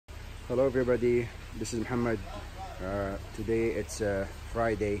Hello everybody, this is Mohammed. Today it's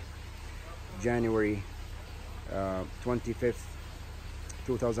Friday, January 25th,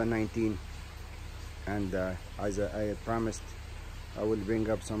 2019, and as I promised, I will bring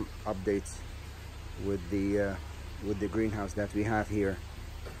up some updates with the greenhouse that we have here.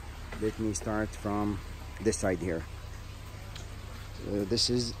 Let me start from this side here. This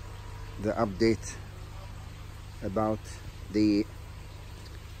is the update about the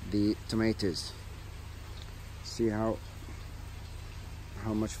tomatoes. See how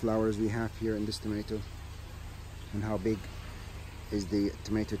much flowers we have here in this tomato, and how big is the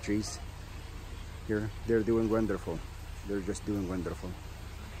tomato trees here. They're doing wonderful. They're just doing wonderful.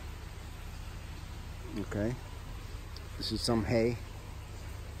 Okay, this is some hay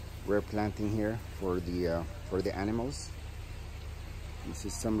we're planting here for the animals. This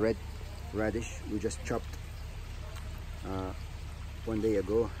is some radish we just chopped one day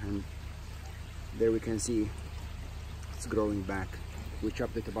ago, and there we can see it's growing back. We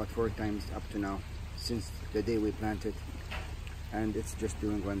chopped it about 4 times up to now since the day we planted, and it's just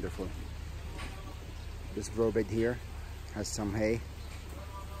doing wonderful. This grow bed here has some hay,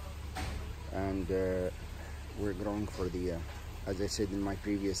 and we're growing for the as I said in my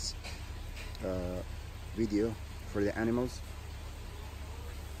previous video, for the animals.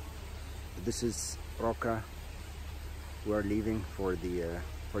 This is roca we are leaving for the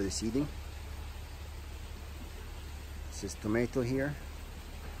seeding. This is tomato here.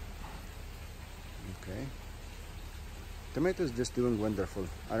 Okay, tomato is just doing wonderful.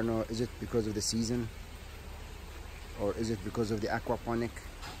 I don't know, is it because of the season, or is it because of the aquaponic?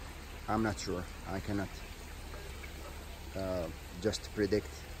 I'm not sure. I cannot just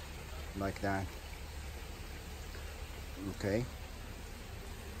predict like that. Okay,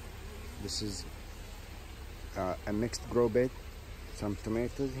 this is a mixed grow bed. Some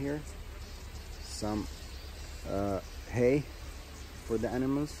tomatoes here, some hay for the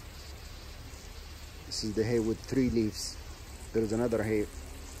animals. This is the hay with 3 leaves. There is another hay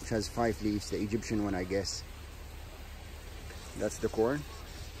which has 5 leaves, the Egyptian one, I guess. That's the corn.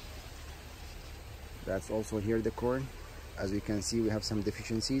 That's also here the corn. As you can see, we have some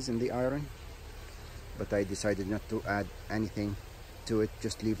deficiencies in the iron, but I decided not to add anything to it,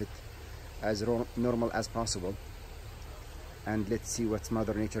 just leave it as normal as possible, and let's see what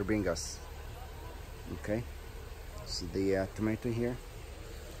Mother Nature brings us. Okay, so the tomato here,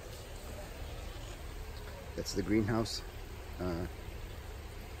 that's the greenhouse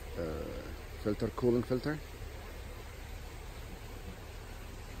filter, cooling filter.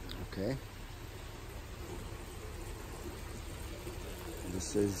 Okay,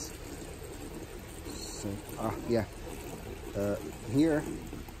 this is here.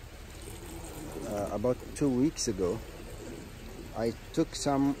 About 2 weeks ago, I took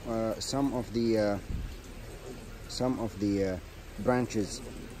some of the branches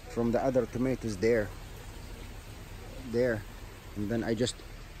from the other tomatoes there, and then I just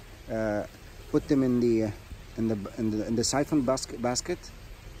put them in the siphon basket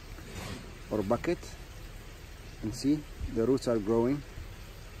or bucket, and see, the roots are growing,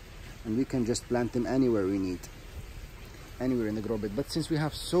 and we can just plant them anywhere we need, anywhere in the grow bed. But since we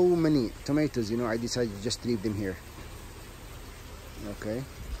have so many tomatoes, you know, I decided to just leave them here. Okay,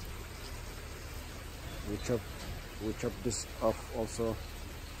 we chopped this off also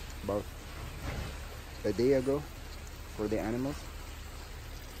about a day ago for the animals.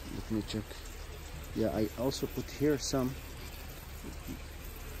 Let me check. Yeah, I also put here some.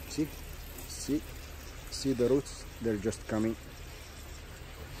 See the roots, they're just coming.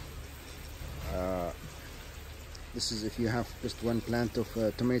 This is if you have just one plant of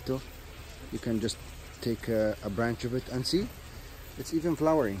tomato, you can just take a branch of it, and see, it's even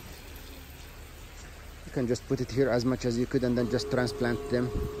flowering. You can just put it here as much as you could, and then just transplant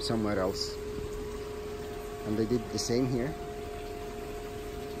them somewhere else. And I did the same here.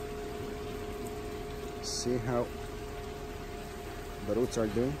 See how the roots are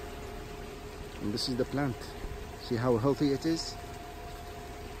doing, and this is the plant. See how healthy it is.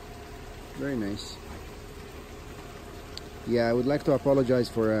 Very nice. Yeah, I would like to apologize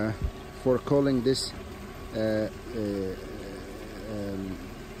for calling this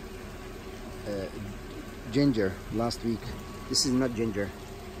ginger last week. This is not ginger.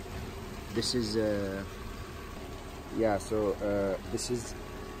 This is this is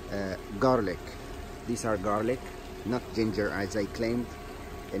garlic. These are garlic, not ginger, as I claimed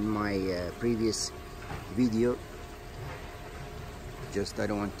in my previous video. Just I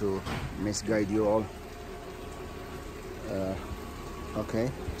don't want to misguide you all. Okay,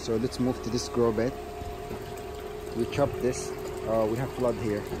 so let's move to this grow bed. We chopped this we have flood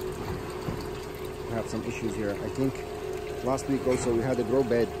here. We have some issues here. I think last week also we had a grow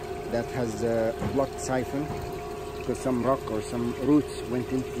bed that has a blocked siphon because some rock or some roots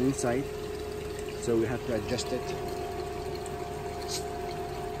went inside, so we have to adjust it.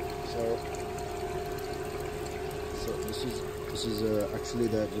 So this is actually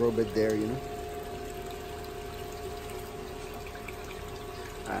the grow bed there, you know,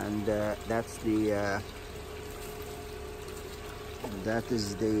 and that's the that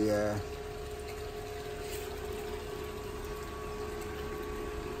is the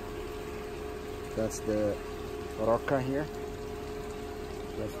that's the rocka here.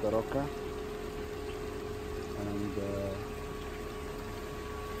 That's the rocka, and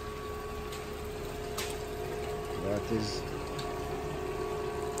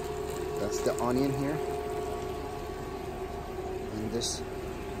that's the onion here. In this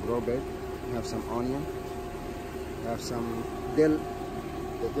grow bed, we have some onion, we have some dill.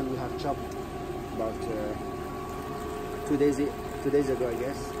 The dill we have chopped about 2 days ago, I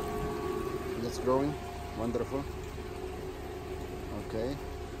guess. That's growing wonderful. Okay,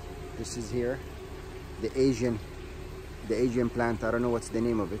 this is here the Asian plant. I don't know what's the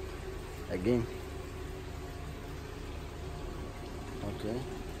name of it again. Okay,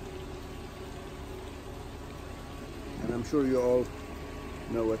 and I'm sure you all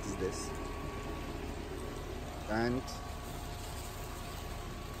know what is this. And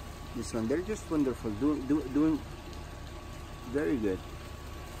this one, they're just wonderful, doing very good.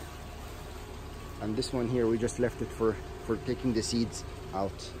 And this one here, we just left it for taking the seeds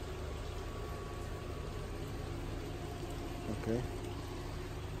out. Okay.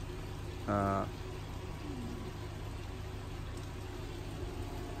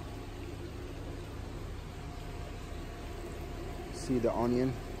 See the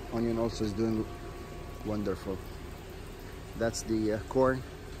onion also is doing wonderful. That's the corn.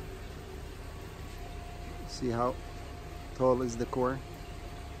 See how tall is the corn?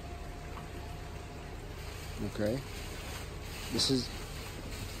 Okay, this is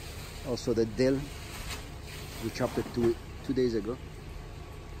also the dill. We chopped it two days ago.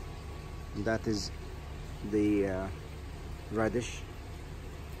 That is the radish.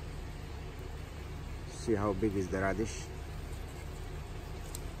 See how big is the radish?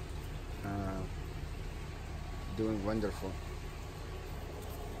 Doing wonderful.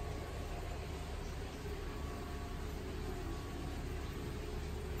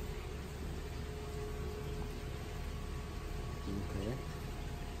 Okay.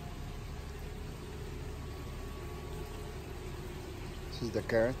 This is the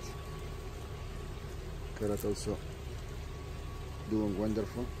carrot. Carrot also doing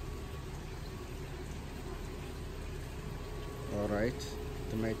wonderful. All right,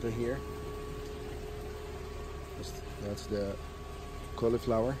 tomato here. That's the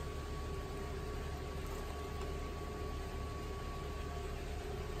cauliflower.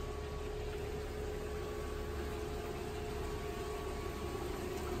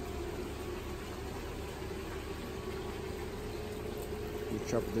 We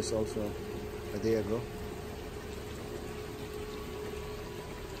chopped this also a day ago.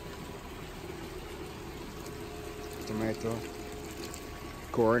 Tomato,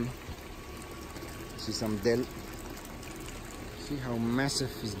 corn. See some dill. See how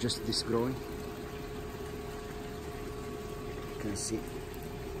massive is just this growing. You can see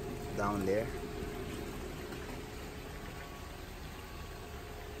down there.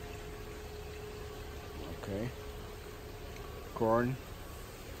 Okay, corn.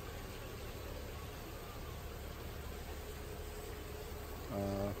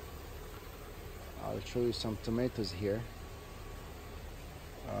 I'll show you some tomatoes here.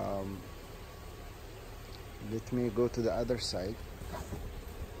 Let me go to the other side.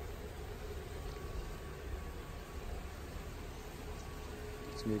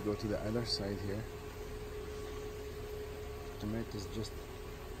 Let me go to the other side here. Tomatoes just,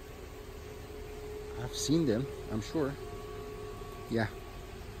 I've seen them, I'm sure. Yeah,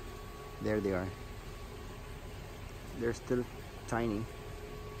 there they are. They're still tiny,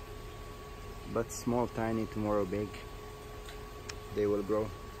 but small, tiny, tomorrow big. They will grow,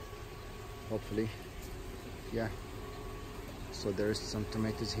 hopefully. Yeah, so there's some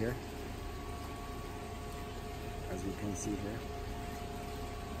tomatoes here, as you can see here.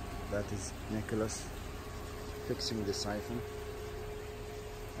 That is Nicholas fixing the siphon.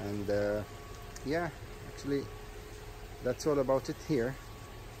 And yeah, actually that's all about it here.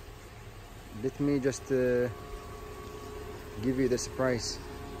 Let me just give you the surprise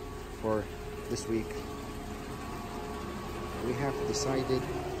for this week. We have decided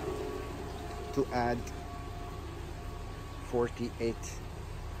to add 48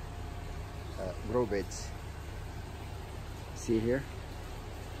 grow beds. See here,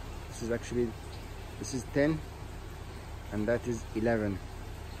 this is actually, this is 10 and that is 11,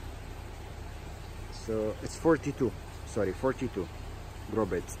 so it's 42, sorry, 42 grow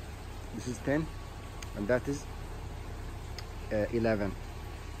beds. This is 10 and that is 11,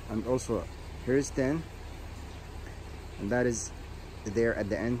 and also here is 10 and that is there at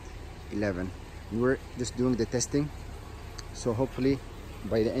the end 11. We're just doing the testing, so hopefully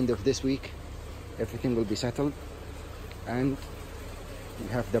by the end of this week everything will be settled, and we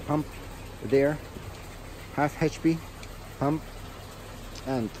have the pump there, half HP pump,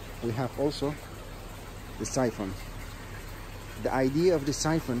 and we have also the siphon. The idea of the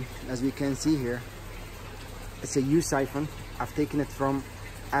siphon, as we can see here, it's a U siphon. I've taken it from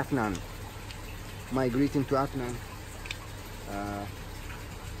Afnan, migrating to Afnan.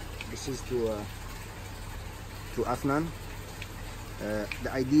 This is to Afnan.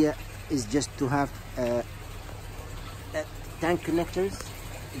 The idea is just to have tank connectors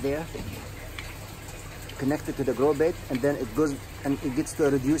there connected to the grow bed, and then it goes and it gets to a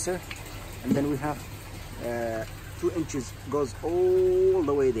reducer, and then we have 2 inches goes all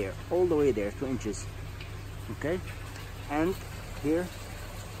the way there, 2 inches. Okay, and here,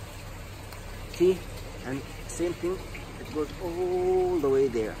 see, and same thing, it goes all the way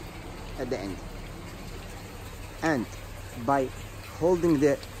there at the end. And by holding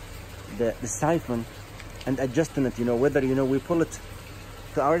the siphon and adjusting it, whether we pull it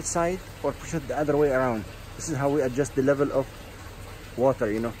to our side or push it the other way around, this is how we adjust the level of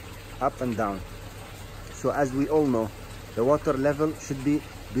water, up and down. So as we all know, the water level should be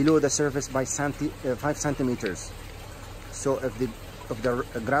below the surface by 5 centimeters. So if the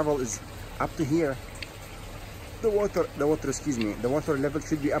gravel is up to here, the water level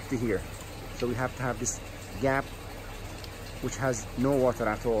should be up to here. So we have to have this gap which has no water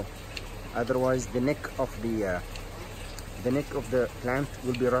at all. Otherwise, the neck of the plant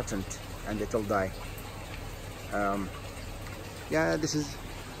will be rotten and it will die. Yeah, this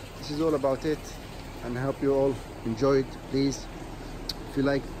is all about it, and I hope you all enjoyed. Please, if you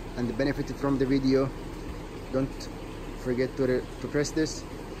like and benefited from the video, don't forget to press this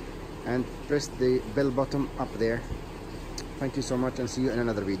and press the bell button up there. Thank you so much, and see you in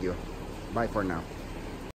another video. Bye for now.